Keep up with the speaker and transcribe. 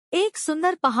एक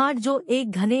सुंदर पहाड़ जो एक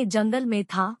घने जंगल में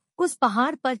था। उस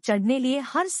पहाड़ पर चढ़ने लिए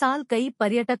हर साल कई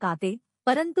पर्यटक आते,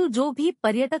 परंतु जो भी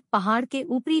पर्यटक पहाड़ के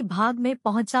ऊपरी भाग में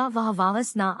पहुंचा वह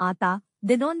वापस न आता।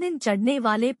 दिनों दिन चढ़ने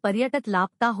वाले पर्यटक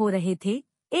लापता हो रहे थे।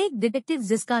 एक डिटेक्टिव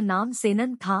जिसका नाम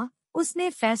सेनन था, उसने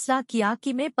फैसला किया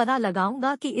कि मैं पता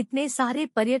लगाऊंगा कि इतने सारे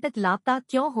पर्यटक लापता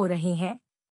क्यों हो रहे हैं।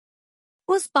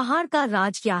 उस पहाड़ का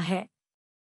राज क्या है।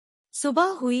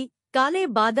 सुबह हुई, काले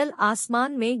बादल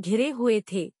आसमान में घिरे हुए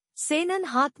थे। सेनन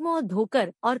हाथ मुंह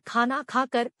धोकर और खाना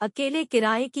खाकर अकेले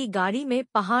किराए की गाड़ी में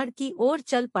पहाड़ की ओर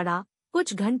चल पड़ा।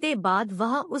 कुछ घंटे बाद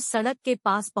वह उस सड़क के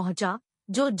पास पहुंचा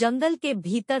जो जंगल के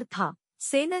भीतर था।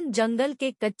 सेनन जंगल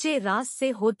के कच्चे रास्ते से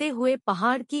होते हुए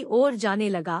पहाड़ की ओर जाने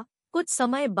लगा। कुछ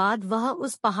समय बाद वह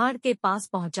उस पहाड़ के पास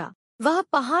पहुंचा। वह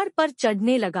पहाड़ पर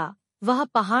चढ़ने लगा। वह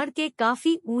पहाड़ के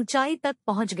काफी ऊंचाई तक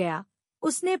पहुंच गया।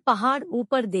 उसने पहाड़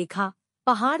ऊपर देखा।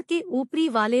 पहाड़ के ऊपरी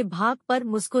वाले भाग पर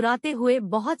मुस्कुराते हुए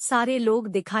बहुत सारे लोग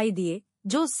दिखाई दिए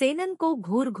जो सेनन को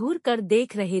घूर घूर कर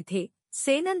देख रहे थे।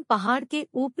 सेनन पहाड़ के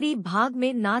ऊपरी भाग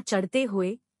में ना चढ़ते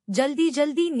हुए जल्दी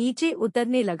जल्दी नीचे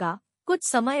उतरने लगा। कुछ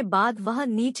समय बाद वह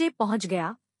नीचे पहुंच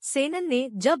गया। सेनन ने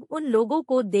जब उन लोगों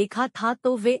को देखा था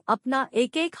तो वे अपना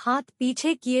एक एक हाथ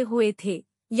पीछे किए हुए थे,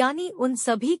 यानी उन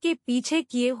सभी के पीछे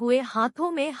किए हुए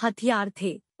हाथों में हथियार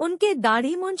थे। उनके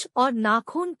दाढ़ी मूंछ और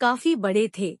नाखून काफी बड़े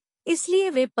थे, इसलिए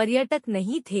वे पर्यटक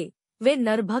नहीं थे, वे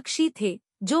नरभक्षी थे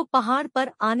जो पहाड़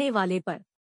पर आने वाले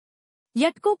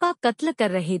पर्यटकों का कत्ल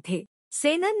कर रहे थे।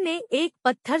 सेनन ने एक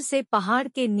पत्थर से पहाड़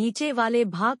के नीचे वाले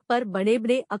भाग पर बड़े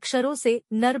बड़े अक्षरों से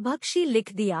नरभक्षी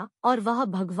लिख दिया और वह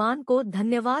भगवान को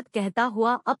धन्यवाद कहता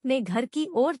हुआ अपने घर की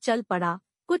ओर चल पड़ा।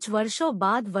 कुछ वर्षों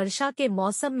बाद वर्षा के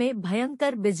मौसम में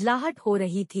भयंकर बिजलाहट हो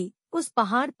रही थी। उस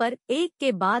पहाड़ पर एक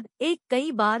के बाद एक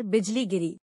कई बार बिजली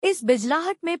गिरी। इस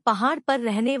बिजलाहट में पहाड़ पर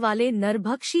रहने वाले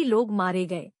नरभक्षी लोग मारे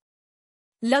गए।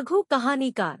 लघु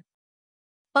कहानीकार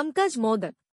Pankaj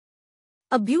modak.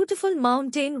 A beautiful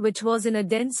mountain which was in a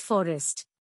dense forest.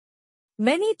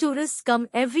 Many tourists come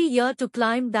every year to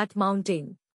climb that mountain.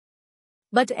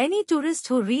 But any tourist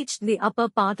who reached the upper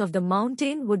part of the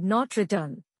mountain would not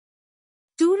return.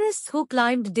 Tourists who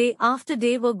climbed day after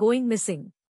day were going missing.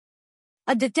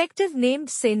 A detective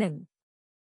named Senan.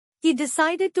 He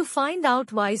decided to find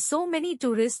out why so many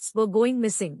tourists were going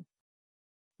missing.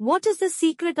 What is the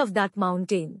secret of that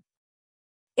mountain?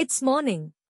 It's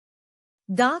morning.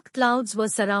 Dark clouds were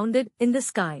surrounded in the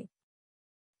sky.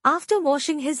 After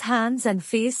washing his hands and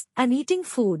face and eating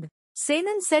food,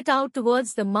 Senan set out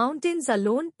towards the mountains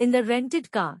alone in the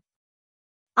rented car.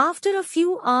 After a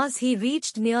few hours he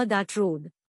reached near that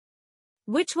road,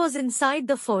 which was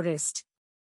inside the forest.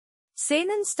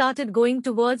 Senan started going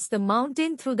towards the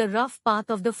mountain through the rough path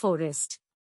of the forest.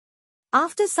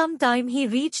 After some time he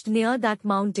reached near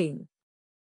that mountain.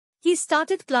 He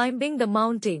started climbing the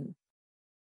mountain.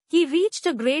 He reached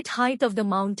a great height of the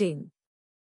mountain.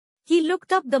 He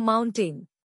looked up the mountain.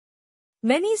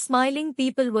 Many smiling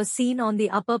people were seen on the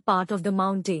upper part of the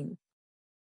mountain,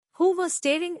 who were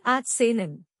staring at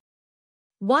Senan.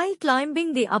 While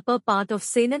climbing the upper part of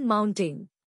Senan mountain,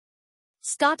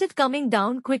 started coming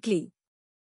down quickly.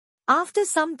 After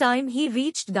some time he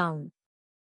reached down.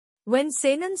 When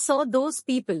Senan saw those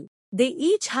people, they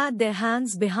each had their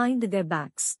hands behind their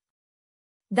backs.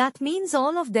 That means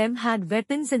all of them had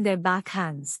weapons in their back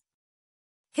hands.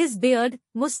 His beard,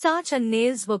 moustache and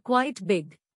nails were quite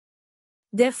big.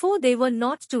 Therefore they were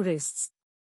not tourists.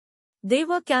 They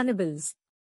were cannibals,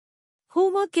 who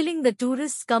were killing the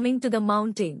tourists coming to the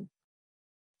mountain.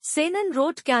 Senan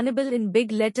wrote cannibal in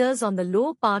big letters on the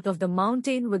low part of the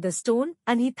mountain with a stone,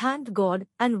 and he thanked God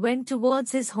and went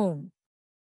towards his home.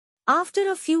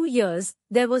 After a few years,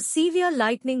 there was severe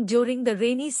lightning during the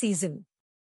rainy season.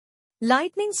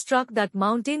 Lightning struck that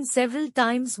mountain several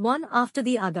times one after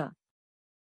the other.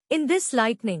 In this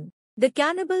lightning, the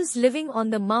cannibals living on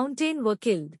the mountain were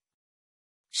killed.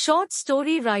 Short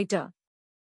story writer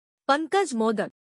Pankaj Modak.